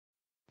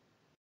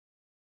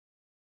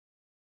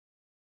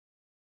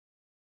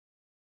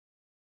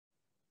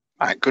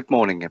Right, good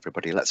morning,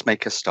 everybody. Let's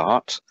make a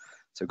start.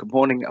 So good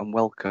morning and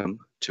welcome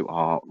to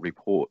our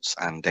reports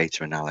and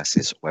data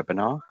analysis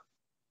webinar.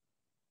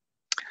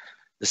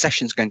 The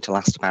session is going to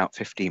last about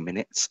 15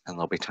 minutes and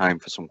there'll be time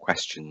for some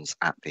questions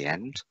at the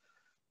end.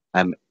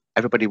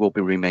 Everybody will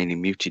be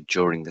remaining muted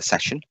during the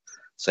session.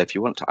 So if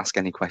you want to ask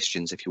any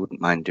questions, if you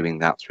wouldn't mind doing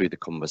that through the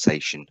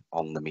conversation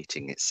on the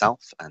meeting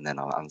itself, and then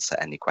I'll answer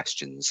any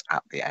questions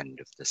at the end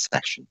of the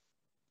session.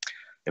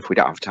 If we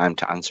don't have time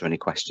to answer any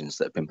questions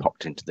that have been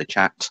popped into the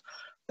chat,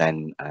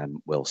 then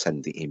we'll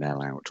send the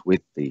email out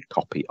with the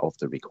copy of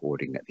the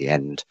recording at the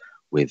end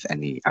with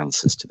any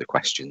answers to the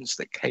questions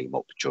that came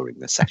up during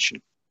the session.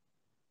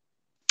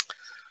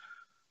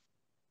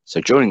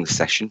 So during the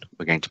session,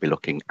 we're going to be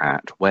looking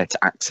at where to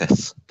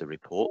access the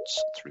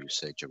reports through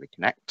Surgery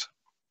Connect.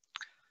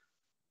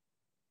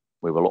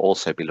 We will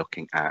also be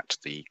looking at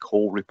the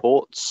call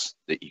reports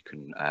that you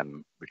can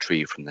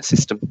retrieve from the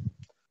system,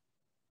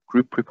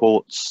 group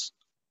reports,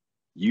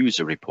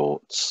 user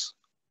reports,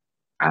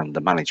 and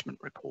the management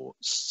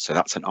reports. So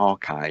that's an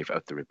archive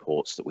of the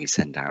reports that we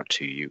send out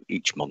to you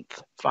each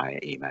month via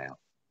email.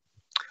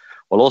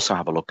 We'll also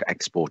have a look at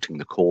exporting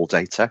the call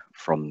data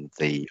from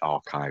the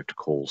archived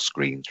call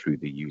screen through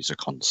the user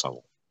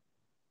console.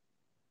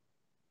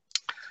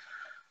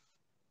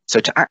 So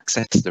to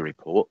access the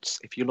reports,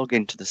 if you log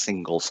into the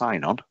single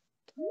sign-on,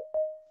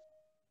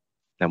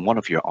 then one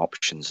of your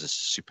options as a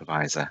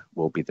supervisor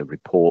will be the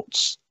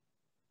reports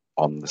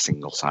on the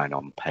single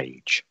sign-on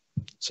page.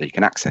 So you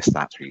can access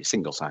that through your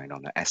single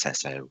sign-on at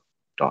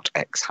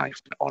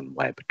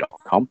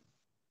sso.x-onweb.com.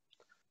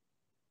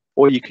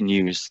 Or you can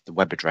use the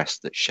web address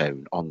that's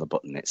shown on the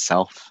button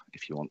itself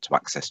if you want to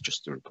access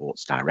just the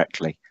reports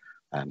directly.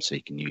 So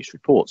you can use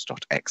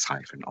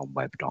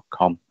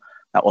reports.x-onweb.com.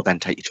 That will then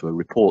take you to a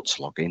reports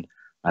login,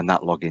 and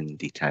that login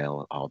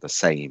detail are the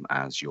same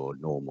as your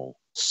normal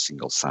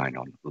single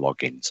sign-on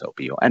login. So it'll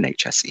be your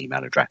NHS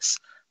email address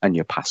and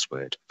your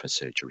password for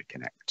Surgery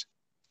Connect.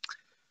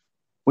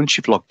 Once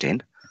you've logged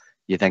in,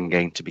 you're then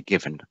going to be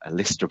given a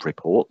list of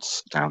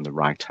reports down the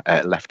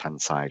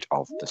left-hand side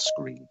of the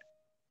screen.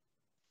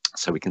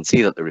 So we can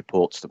see that the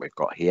reports that we've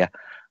got here,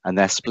 and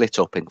they're split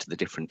up into the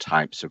different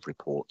types of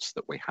reports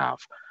that we have.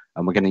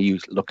 And we're going to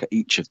look at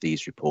each of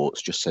these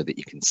reports just so that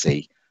you can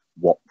see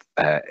what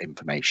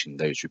information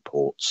those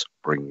reports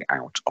bring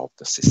out of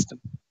the system.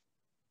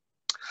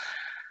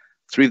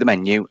 Through the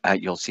menu,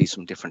 you'll see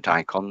some different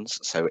icons.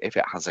 So if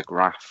it has a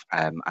graph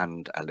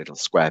and a little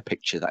square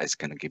picture, that is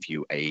going to give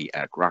you a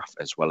graph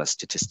as well as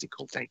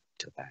statistical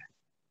data there.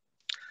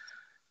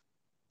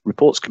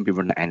 Reports can be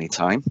run at any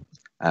time,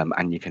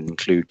 and you can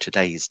include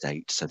today's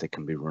date, so they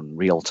can be run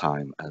real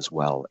time as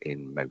well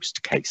in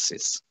most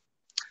cases.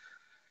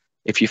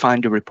 If you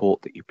find a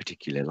report that you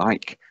particularly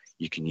like,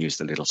 you can use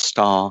the little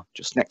star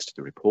just next to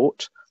the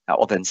report. That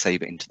will then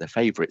save it into the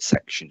favorite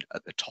section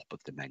at the top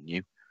of the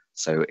menu.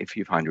 So if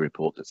you find a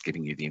report that's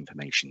giving you the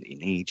information that you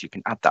need, you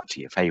can add that to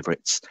your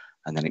favorites,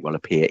 and then it will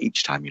appear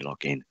each time you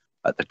log in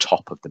at the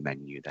top of the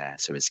menu there,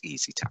 so it's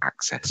easy to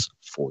access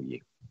for you.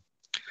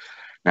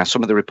 Now,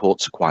 some of the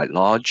reports are quite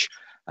large,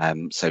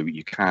 so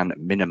you can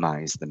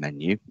minimize the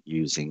menu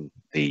using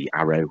the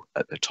arrow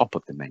at the top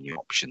of the menu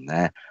option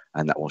there,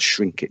 and that will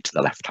shrink it to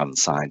the left-hand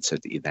side so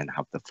that you then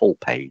have the full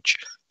page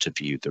to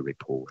view the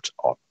report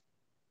on.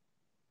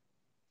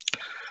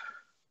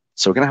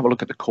 So we're going to have a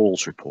look at the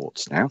calls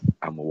reports now,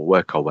 and we'll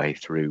work our way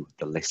through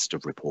the list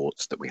of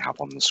reports that we have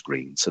on the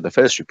screen. So the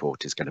first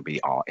report is going to be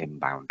our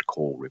inbound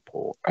call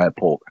report,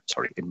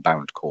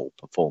 inbound call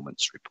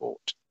performance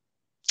report.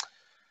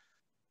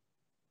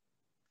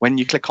 When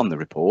you click on the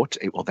report,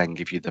 it will then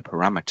give you the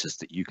parameters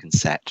that you can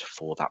set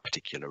for that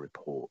particular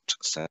report.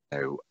 So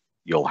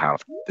you'll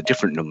have the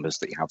different numbers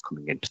that you have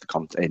coming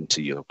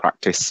into your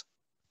practice.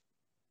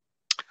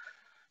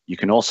 You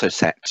can also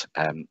set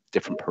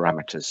different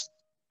parameters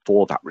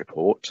for that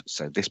report.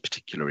 So this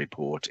particular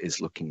report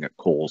is looking at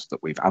calls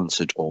that we've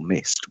answered or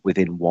missed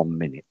within 1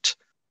 minute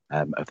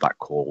of that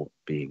call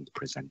being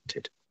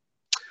presented.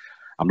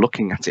 I'm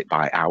looking at it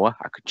by hour.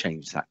 I could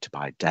change that to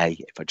by day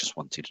if I just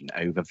wanted an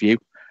overview.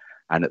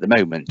 And at the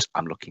moment,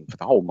 I'm looking for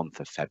the whole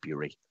month of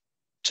February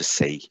to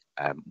see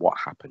what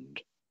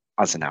happened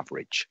as an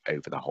average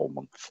over the whole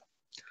month.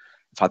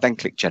 If I then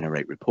click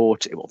Generate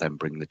Report, it will then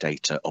bring the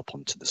data up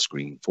onto the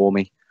screen for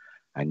me.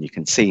 And you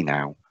can see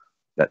now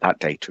that that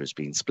data has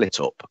been split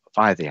up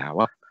by the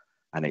hour,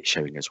 and it's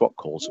showing us what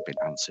calls have been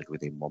answered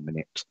within 1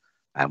 minute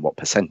and what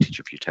percentage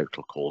of your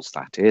total calls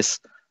that is,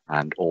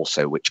 and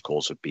also which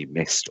calls have been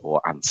missed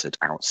or answered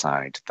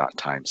outside that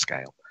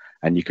timescale.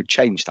 And you could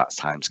change that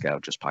timescale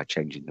just by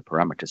changing the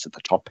parameters at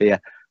the top here,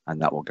 and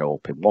that will go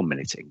up in 1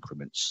 minute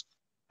increments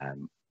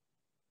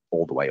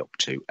all the way up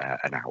to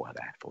an hour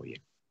there for you.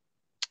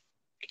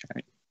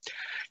 Okay.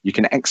 You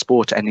can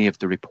export any of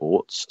the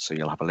reports, so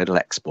you'll have a little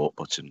export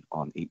button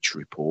on each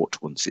report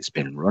once it's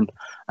been run,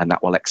 and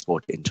that will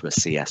export it into a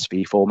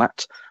CSV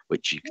format,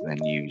 which you can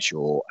then use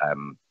your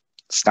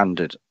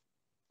standard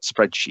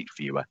spreadsheet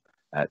viewer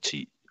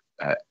to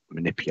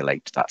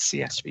manipulate that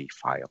CSV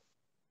file.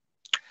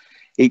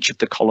 Each of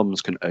the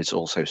columns is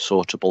also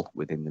sortable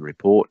within the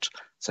report.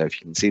 So if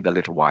you can see the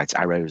little white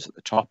arrows at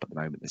the top, at the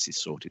moment this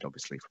is sorted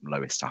obviously from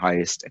lowest to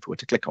highest. If we were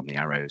to click on the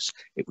arrows,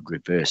 it would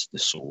reverse the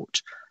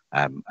sort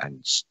and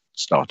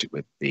start it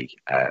with the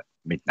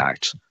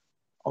midnight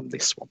on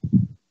this one.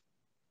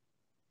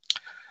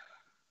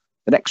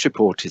 The next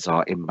report is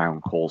our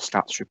inbound call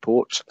stats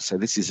report. So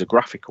this is a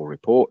graphical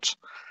report.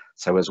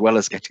 So as well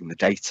as getting the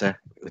data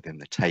within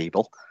the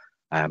table,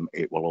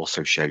 it will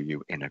also show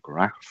you in a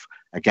graph.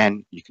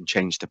 Again, you can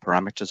change the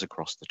parameters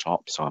across the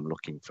top. So I'm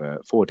looking for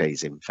 4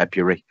 days in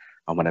February.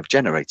 And when I've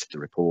generated the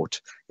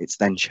report, it's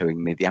then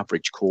showing me the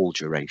average call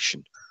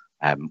duration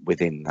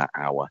within that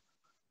hour.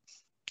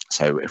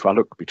 So if I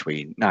look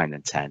between 9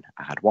 and 10,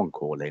 I had one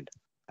call in,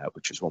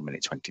 which was 1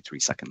 minute 23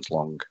 seconds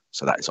long.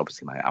 So that is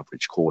obviously my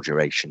average call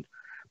duration.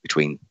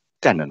 Between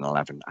 10 and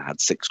 11, I had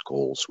 6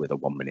 calls with a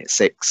 1 minute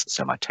 6.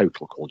 So my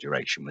total call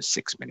duration was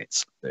 6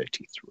 minutes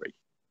 33.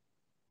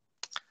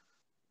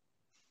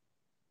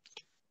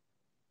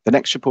 The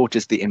next report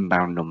is the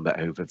inbound number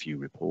overview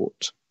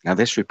report. Now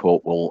this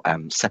report will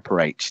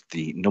separate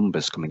the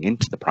numbers coming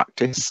into the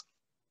practice.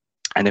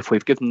 And if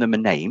we've given them a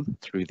name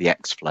through the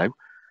Xflow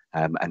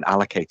and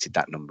allocated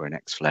that number in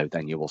Xflow,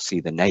 then you will see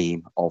the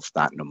name of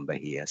that number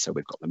here. So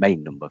we've got the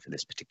main number for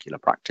this particular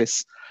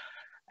practice.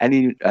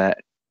 Any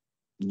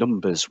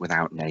numbers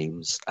without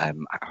names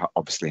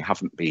obviously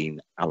haven't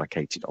been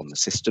allocated on the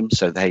system.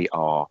 So they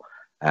are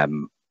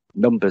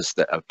numbers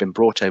that have been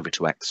brought over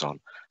to Exxon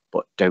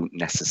but don't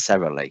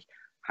necessarily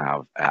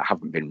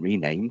haven't been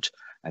renamed,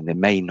 and they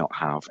may not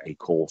have a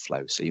call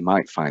flow. So you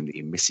might find that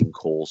you're missing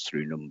calls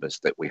through numbers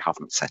that we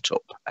haven't set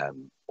up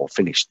or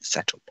finished the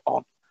setup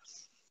on.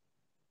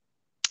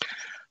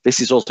 This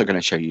is also going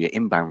to show you your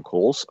inbound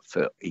calls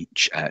for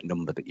each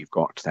number that you've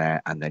got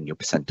there, and then your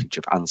percentage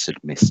of answered,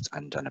 missed,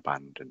 and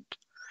unabandoned.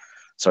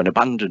 So an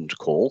abandoned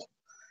call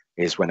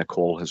is when a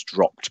call has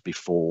dropped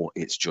before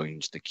it's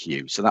joined the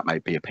queue. So that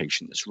might be a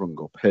patient that's rung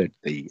up, heard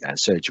the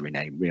surgery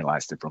name,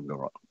 realised they've rung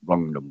the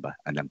wrong number,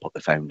 and then put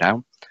the phone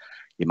down.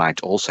 You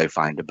might also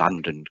find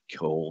abandoned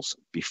calls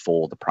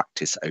before the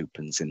practice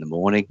opens in the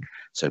morning.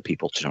 So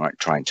people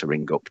trying to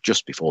ring up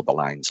just before the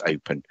lines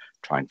open,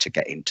 trying to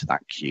get into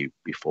that queue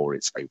before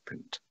it's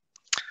opened.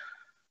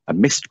 A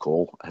missed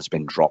call has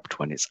been dropped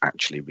when it's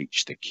actually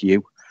reached the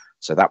queue.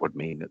 So that would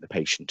mean that the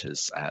patient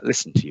has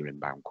listened to your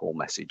inbound call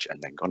message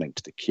and then gone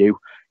into the queue.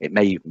 It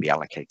may even be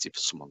allocated for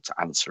someone to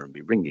answer and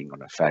be ringing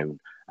on a phone,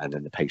 and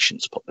then the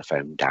patient's put the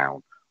phone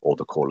down or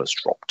the call has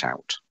dropped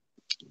out.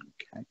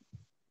 Okay.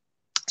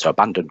 So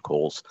abandoned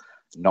calls,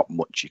 not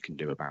much you can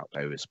do about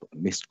those, but the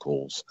missed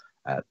calls,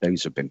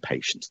 those have been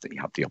patients that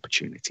you have the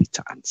opportunity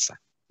to answer.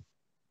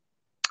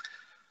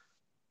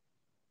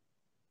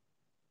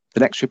 The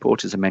next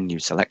report is a menu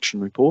selection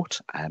report.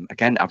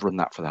 Again, I've run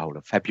that for the whole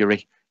of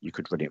February. You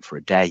could run it for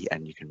a day,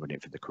 and you can run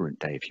it for the current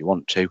day if you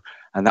want to.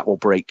 And that will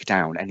break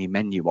down any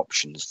menu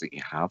options that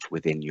you have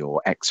within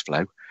your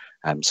Xflow.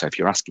 So if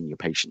you're asking your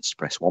patients to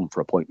press 1 for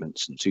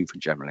appointments and 2 for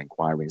general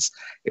inquiries,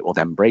 it will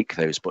then break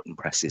those button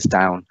presses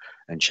down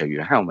and show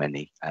you how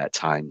many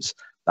times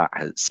that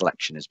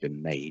selection has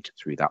been made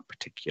through that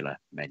particular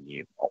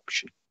menu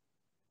option.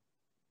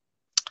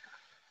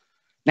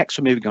 Next,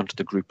 we're moving on to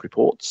the group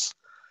reports.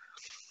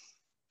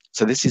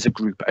 So this is a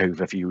group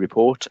overview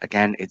report.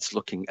 Again, it's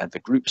looking at the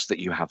groups that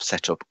you have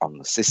set up on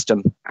the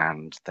system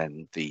and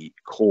then the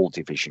call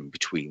division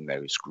between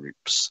those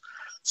groups.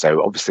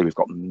 So obviously we've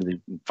got the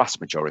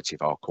vast majority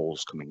of our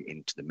calls coming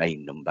into the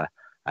main number,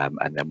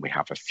 and then we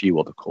have a few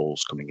other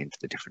calls coming into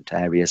the different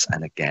areas.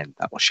 And again,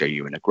 that will show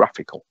you in a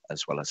graphical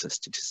as well as a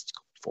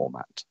statistical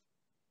format.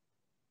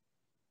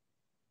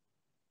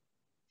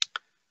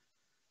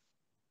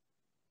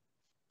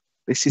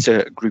 This is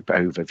a group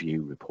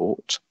overview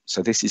report.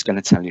 So this is going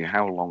to tell you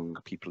how long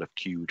people have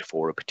queued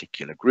for a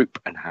particular group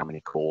and how many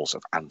calls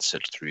have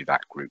answered through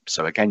that group.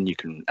 So again, you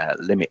can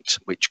limit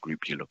which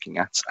group you're looking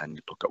at and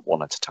look at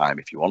one at a time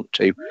if you want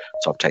to.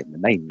 So I've taken the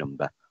main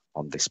number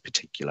on this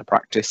particular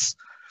practice,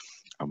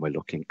 and we're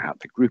looking at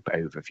the group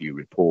overview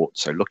report.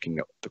 So looking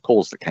at the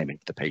calls that came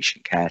into the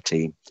patient care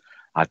team.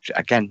 I've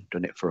again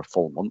done it for a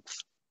full month,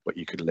 but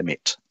you could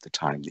limit the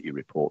time that you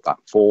report that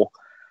for.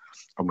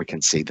 And we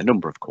can see the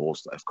number of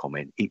calls that have come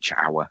in each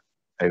hour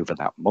over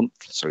that month.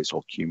 So it's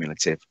all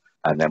cumulative.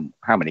 And then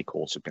how many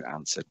calls have been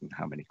answered and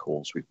how many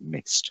calls we've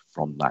missed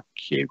from that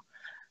queue.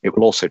 It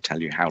will also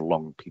tell you how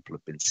long people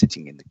have been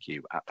sitting in the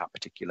queue at that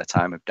particular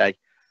time of day.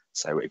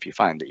 So if you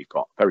find that you've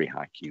got very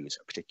high queues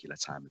at a particular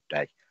time of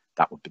day,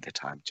 that would be the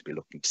time to be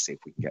looking to see if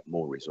we can get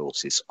more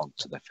resources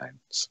onto the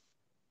phones.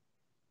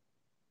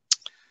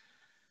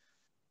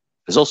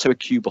 There's also a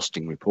queue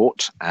busting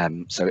report.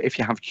 So if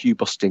you have queue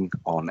busting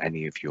on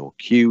any of your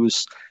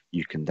queues,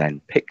 you can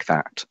then pick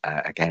that,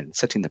 again,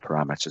 setting the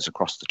parameters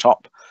across the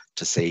top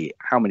to see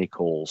how many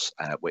calls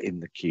were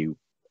in the queue,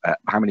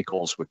 how many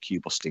calls were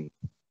queue busting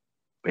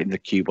in the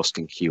queue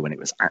busting queue when it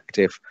was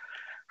active,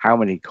 how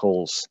many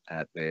calls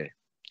the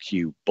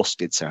queue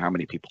busted, so how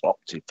many people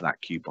opted for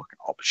that queue bucket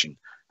option,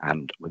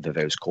 and whether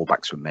those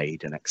callbacks were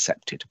made and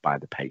accepted by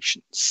the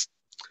patients.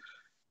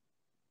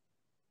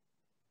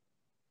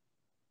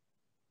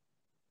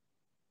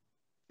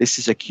 This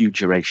is a queue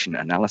duration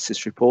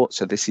analysis report.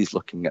 So this is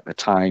looking at the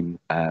time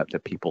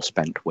that people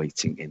spent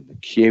waiting in the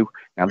queue.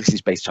 Now, this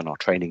is based on our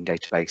training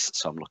database.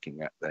 So I'm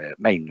looking at the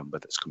main number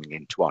that's coming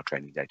into our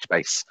training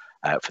database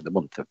for the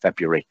month of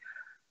February.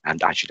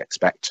 And I should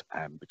expect,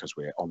 because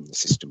we're on the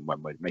system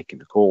when we're making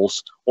the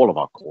calls, all of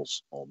our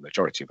calls, or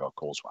majority of our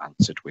calls, were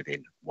answered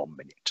within 1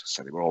 minute.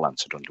 So they were all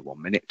answered under 1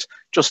 minute,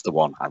 just the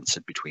one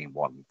answered between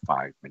 1 and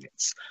 5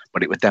 minutes.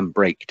 But it would then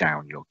break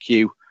down your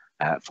queue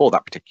for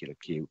that particular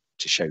queue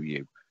to show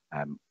you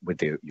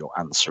your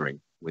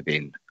answering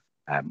within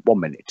 1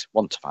 minute,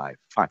 1 to 5,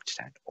 5 to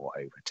 10, or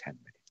over 10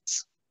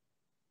 minutes.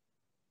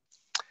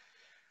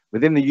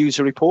 Within the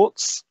user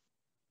reports,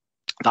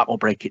 that will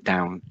break it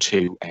down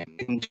to an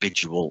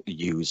individual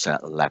user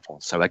level.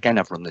 So again,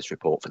 I've run this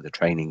report for the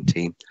training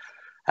team.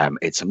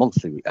 It's a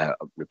monthly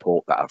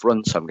report that I've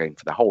run, so I'm going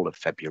for the whole of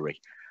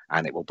February,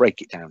 and it will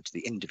break it down to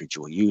the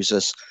individual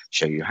users,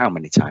 show you how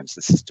many times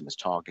the system has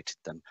targeted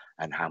them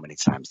and how many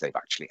times they've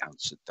actually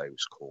answered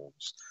those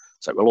calls.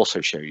 So it will also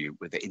show you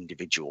where the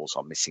individuals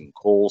are missing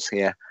calls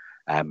here,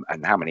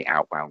 and how many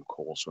outbound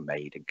calls were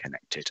made and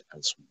connected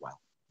as well.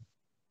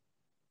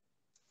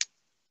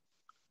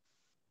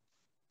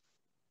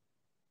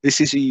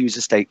 This is a user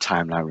state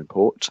timeline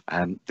report,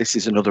 and this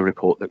is another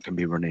report that can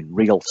be run in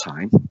real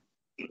time.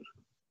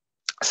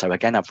 So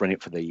again, I've run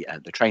it for the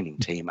training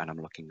team, and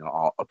I'm looking at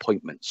our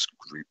appointments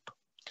group.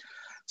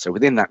 So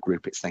within that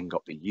group, it's then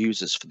got the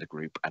users for the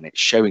group, and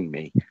it's showing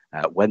me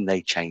when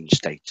they change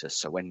status.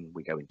 So when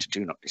we go into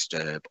Do Not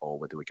Disturb, or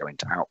whether we go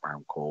into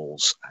outbound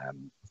calls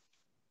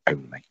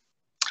only.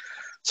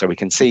 So we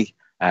can see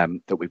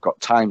that we've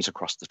got times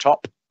across the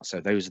top.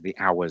 So those are the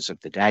hours of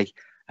the day.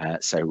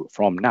 So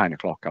from 9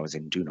 o'clock, I was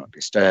in Do Not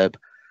Disturb.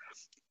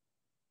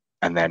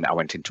 And then I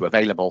went into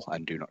Available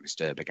and Do Not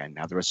Disturb again.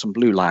 Now, there are some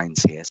blue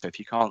lines here. So if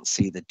you can't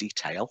see the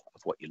detail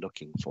of what you're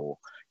looking for,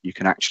 you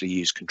can actually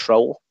use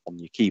Control on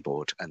your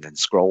keyboard and then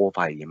scroll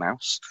via your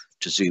mouse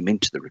to zoom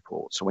into the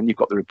report. So when you've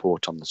got the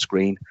report on the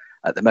screen,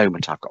 at the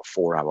moment, I've got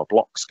 4-hour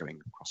blocks going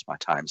across my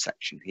time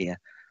section here.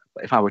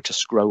 But if I were to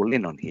scroll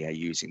in on here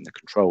using the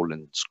Control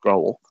and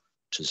Scroll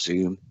to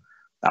zoom,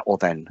 that will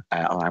then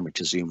allow me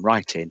to zoom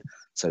right in.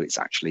 So it's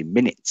actually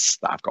minutes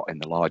that I've got in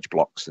the large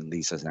blocks, and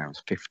these are now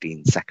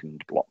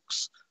 15-second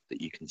blocks that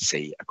you can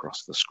see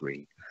across the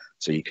screen.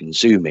 So you can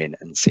zoom in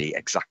and see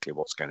exactly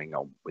what's going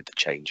on with the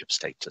change of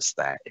status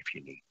there if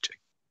you need to.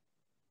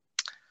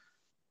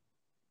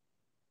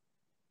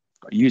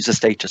 Got a user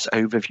status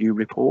overview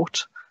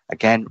report,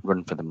 again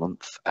run for the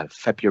month of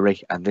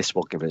February, and this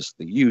will give us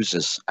the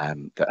users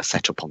that are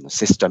set up on the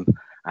system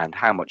and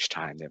how much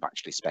time they've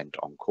actually spent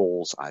on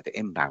calls, either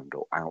inbound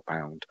or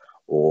outbound,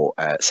 or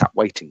sat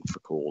waiting for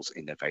calls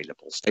in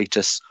Available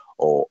status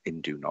or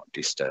in Do Not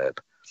Disturb.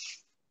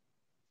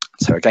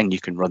 So again, you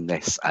can run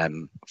this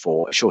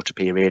for a shorter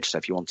period. So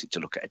if you wanted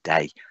to look at a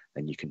day,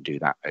 then you can do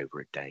that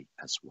over a day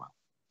as well.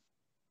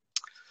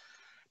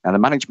 Now, the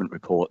management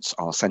reports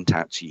are sent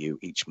out to you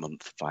each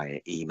month via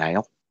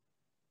email,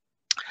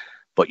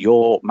 but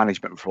your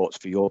management reports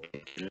for your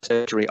particular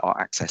surgery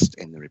are accessed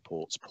in the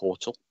reports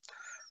portal.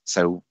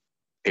 So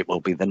it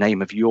will be the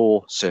name of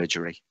your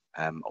surgery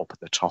up at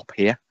the top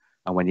here.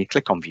 And when you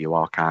click on View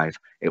Archive,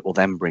 it will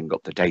then bring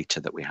up the data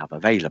that we have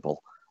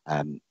available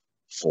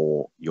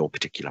for your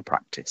particular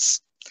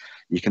practice.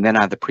 You can then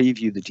either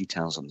preview the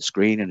details on the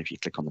screen, and if you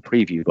click on the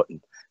preview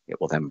button, it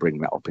will then bring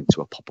that up into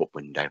a pop-up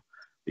window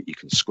that you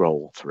can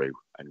scroll through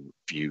and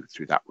view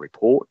through that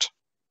report.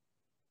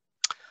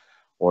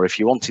 Or if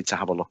you wanted to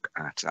have a look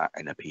at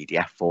in a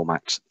PDF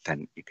format,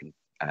 then you can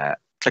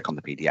click on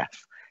the PDF.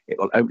 It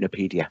will open a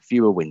PDF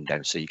viewer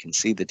window so you can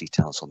see the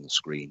details on the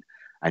screen,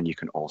 and you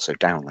can also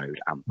download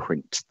and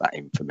print that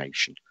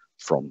information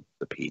from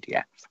the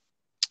PDF.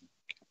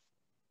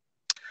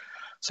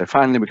 So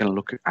finally, we're going to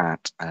look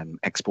at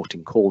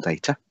exporting call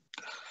data.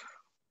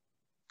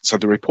 So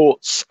the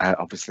reports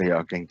obviously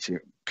are going to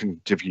can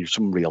give you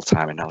some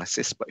real-time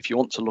analysis, but if you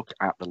want to look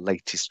at the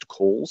latest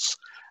calls,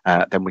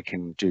 then we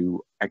can do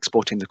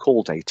exporting the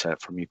call data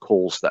from your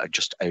calls that are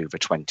just over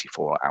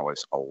 24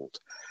 hours old.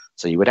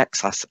 So you would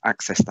access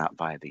that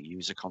via the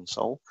user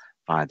console,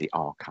 via the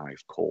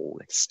archive call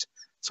list.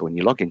 So when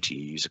you log into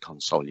your user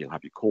console, you'll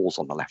have your calls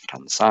on the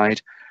left-hand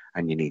side,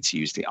 and you need to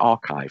use the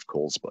archive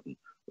calls button,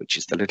 which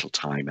is the little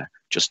timer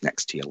just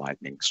next to your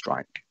lightning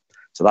strike.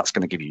 So that's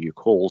going to give you your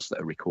calls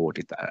that are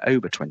recorded that are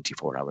over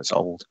 24 hours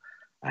old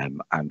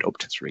and up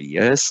to 3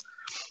 years.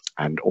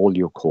 And all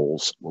your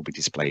calls will be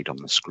displayed on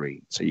the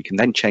screen. So you can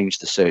then change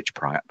the search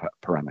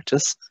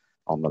parameters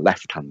on the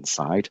left-hand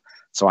side.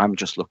 So I'm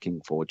just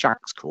looking for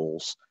Jack's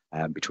calls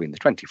between the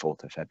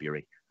 24th of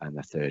February and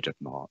the 3rd of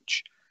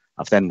March.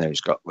 I've then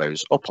got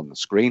those up on the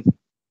screen,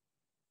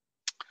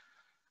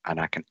 and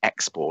I can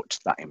export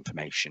that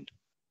information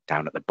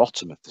down at the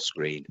bottom of the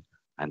screen,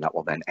 and that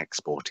will then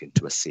export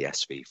into a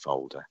CSV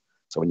folder.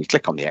 So when you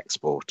click on the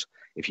export,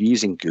 if you're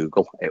using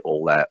Google, it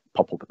will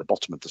pop up at the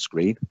bottom of the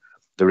screen.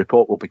 The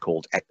report will be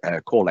called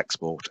Call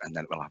Export, and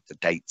then it will have the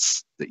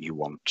dates that you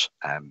want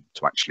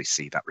to actually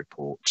see that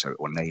report. So it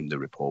will name the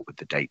report with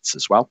the dates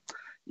as well.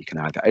 You can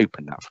either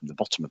open that from the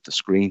bottom of the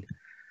screen,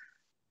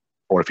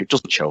 or if it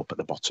doesn't show up at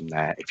the bottom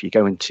there, if you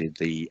go into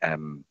the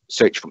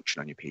search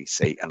function on your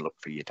PC and look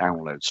for your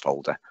downloads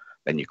folder,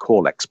 then your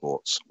call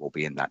exports will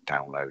be in that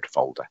download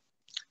folder.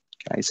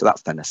 Okay, so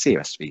that's then a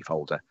CSV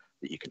folder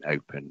that you can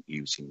open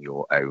using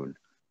your own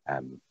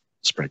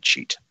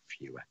spreadsheet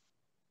viewer.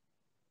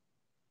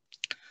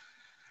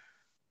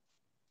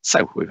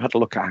 So we've had a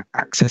look at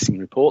accessing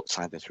reports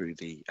either through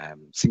the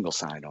single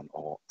sign-on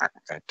or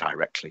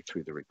directly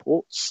through the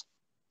reports.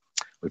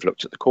 We've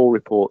looked at the call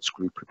reports,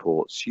 group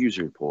reports,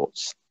 user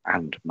reports,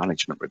 and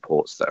management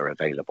reports that are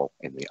available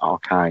in the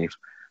archive.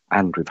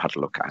 And we've had a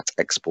look at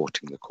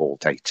exporting the call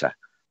data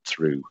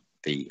through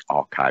the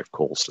archive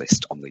calls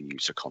list on the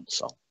user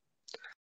console.